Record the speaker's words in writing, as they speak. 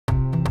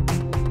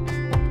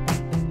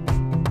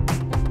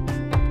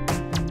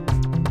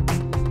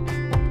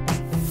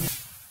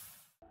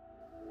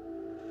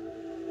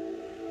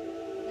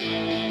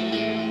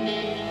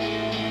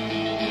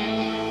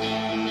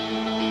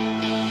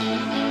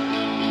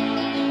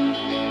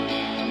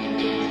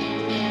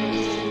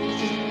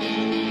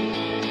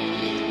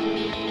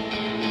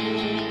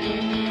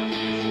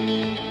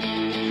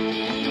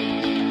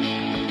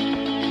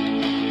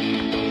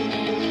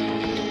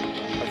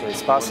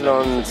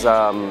Ceylon's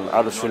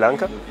out of Sri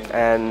Lanka,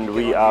 and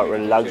we are a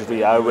luxury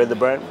Ayurveda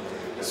brand.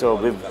 So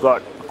we've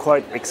got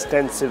quite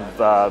extensive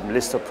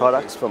list of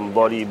products from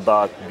body,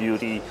 bath,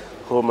 beauty,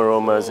 home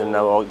aromas, and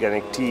now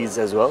organic teas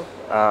as well.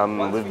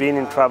 We've been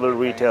in travel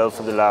retail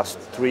for the last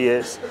 3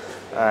 years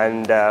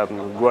and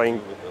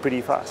growing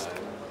pretty fast.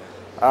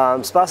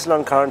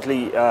 Ceylon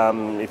currently,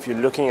 if you're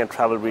looking at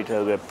travel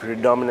retail, we're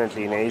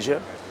predominantly in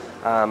Asia.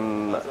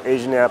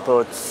 Asian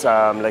airports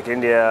like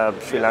India,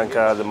 Sri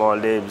Lanka, the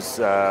Maldives,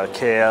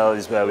 KL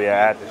is where we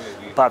are at.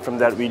 Apart from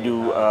that, we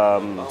do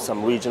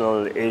some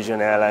regional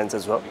Asian airlines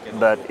as well.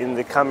 But in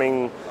the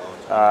coming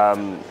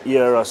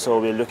year or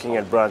so, we're looking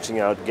at branching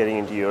out, getting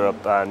into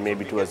Europe and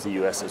maybe towards the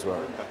US as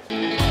well.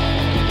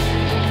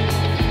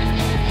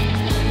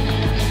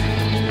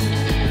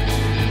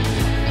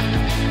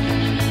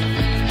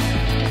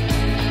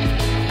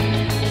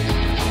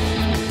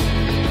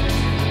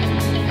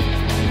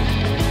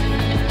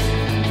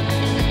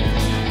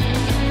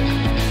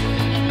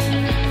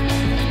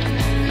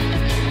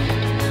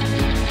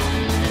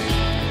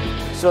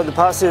 So the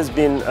past year has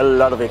been a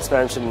lot of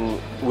expansion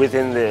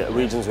within the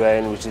regions we're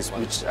in, which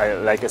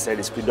like I said,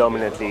 is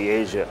predominantly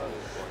Asia.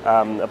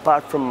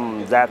 Apart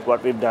from that,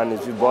 what we've done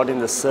is we brought in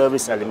the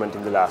service element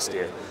in the last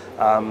year,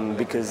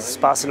 because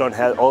Ceylon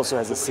also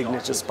has a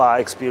signature spa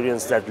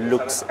experience that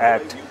looks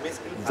at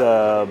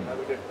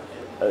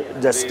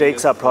that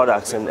takes our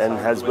products and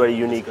has very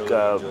unique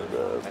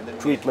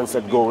treatments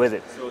that go with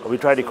it. We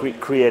try to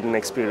create an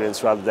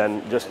experience rather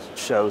than just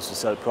shows to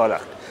sell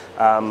product.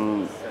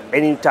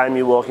 Anytime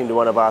you walk into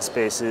one of our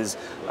spaces,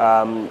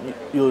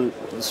 you'll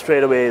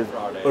straight away,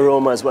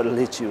 aroma is what will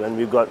hit you. And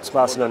we've got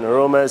Ceylon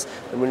aromas,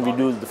 and when we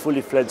do the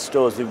fully fledged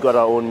stores, we've got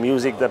our own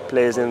music that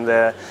plays in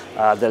there.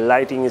 The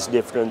lighting is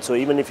different, so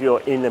even if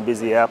you're in a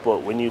busy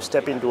airport, when you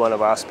step into one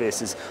of our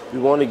spaces, we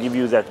want to give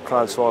you that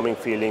transforming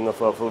feeling of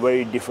a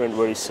very different,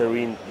 very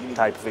serene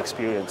type of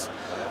experience.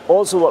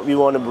 Also, what we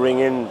want to bring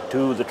in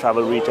to the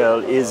travel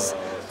retail is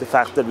the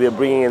fact that we are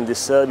bringing in this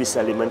service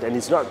element, and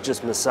it's not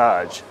just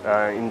massage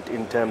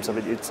in terms of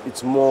it,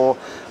 it's more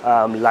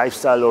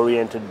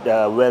lifestyle-oriented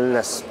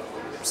wellness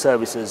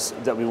services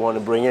that we want to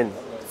bring in.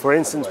 For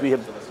instance, we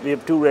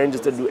have two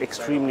ranges that do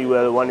extremely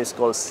well. One is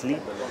called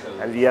Sleep,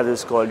 and the other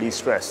is called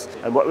De-Stress.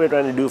 And what we're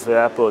trying to do for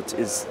airports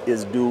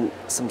is do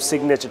some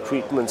signature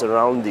treatments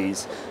around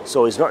these.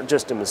 So it's not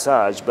just a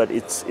massage, but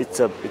it's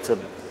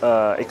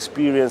a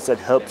experience that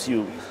helps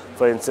you.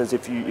 For instance,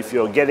 if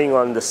you're getting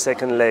on the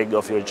second leg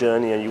of your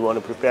journey and you want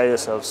to prepare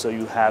yourself so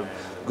you have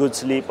good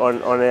sleep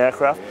on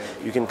aircraft,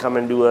 you can come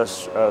and do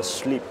a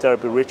sleep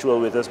therapy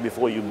ritual with us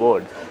before you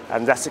board.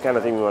 And that's the kind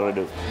of thing we want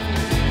to do.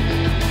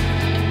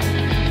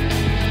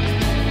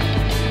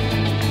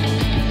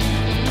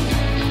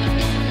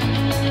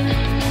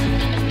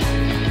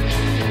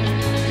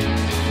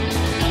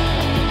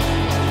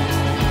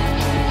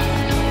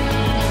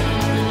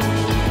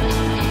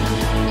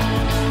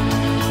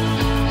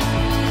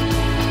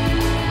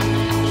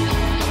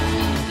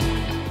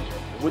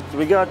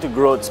 With regard to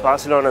growth,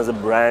 Ceylon as a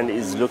brand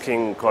is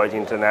looking quite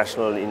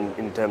international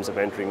in terms of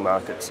entering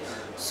markets.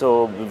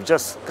 So we've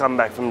just come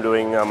back from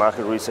doing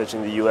market research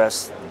in the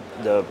US.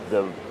 The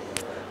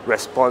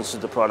response to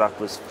the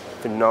product was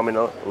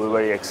phenomenal. We're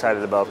very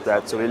excited about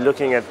that. So we're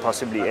looking at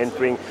possibly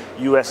entering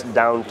US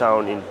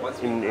downtown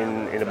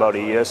in about a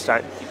year's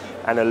time.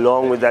 And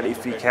along with that,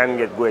 if we can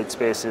get great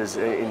spaces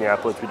in the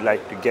airports, we'd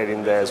like to get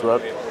in there as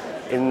well.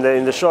 In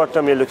the short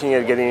term, we're looking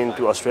at getting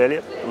into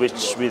Australia,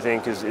 which we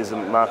think is a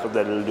market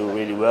that will do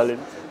really well in.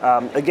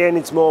 Again,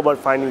 it's more about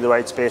finding the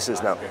right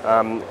spaces now.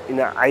 In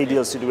an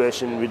ideal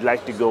situation, we'd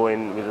like to go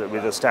in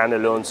with a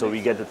standalone so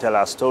we get to tell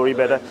our story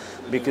better,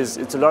 because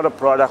it's a lot of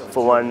product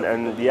for one,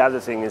 and the other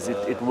thing is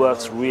it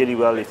works really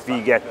well if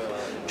we get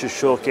to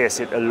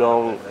showcase it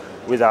along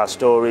with our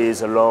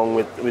stories, along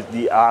with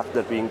the art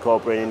that we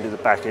incorporate into the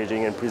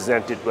packaging and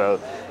present it well,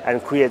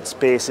 and create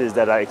spaces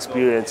that are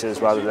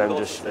experiences rather than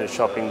just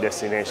shopping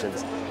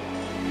destinations.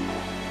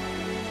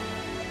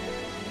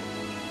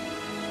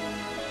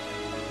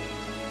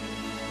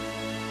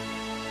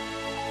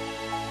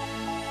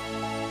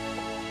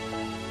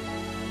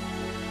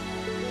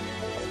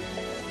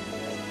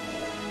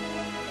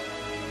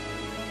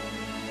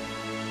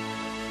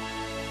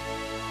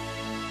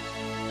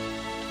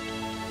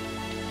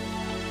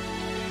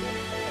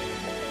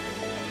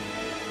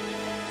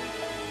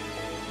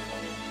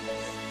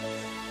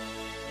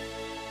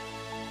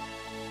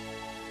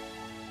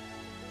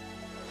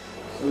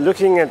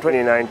 Looking at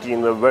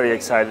 2019, we're very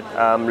excited.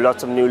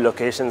 Lots of new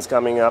locations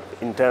coming up.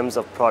 In terms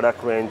of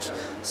product range,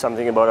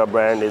 something about our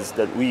brand is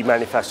that we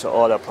manufacture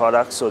all our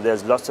products, so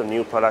there's lots of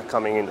new product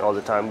coming in all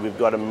the time. We've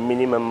got a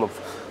minimum of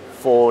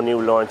 4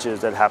 new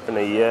launches that happen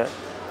a year.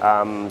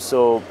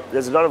 So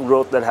there's a lot of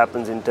growth that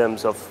happens in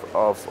terms of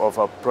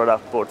our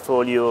product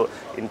portfolio,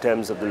 in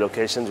terms of the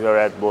locations we're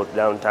at, both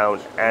downtown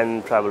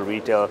and travel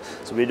retail.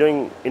 So we're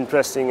doing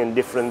interesting and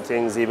different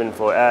things even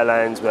for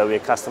airlines, where we're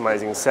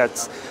customizing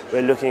sets.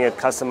 We're looking at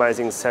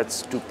customizing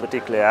sets to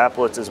particular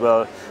airports as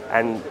well,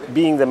 and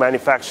being the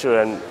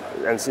manufacturer and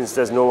and since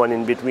there's no one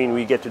in between,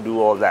 we get to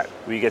do all that.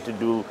 We get to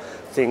do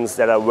things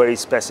that are very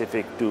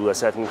specific to a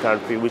certain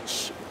country,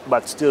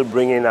 but still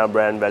bring in our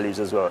brand values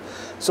as well.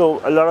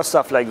 So a lot of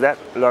stuff like that,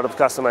 a lot of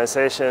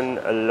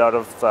customization, a lot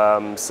of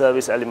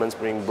service elements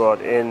being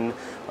brought in.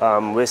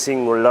 We're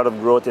seeing a lot of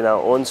growth in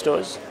our own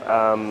stores.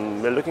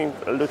 We're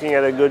looking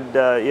at a good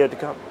year to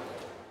come.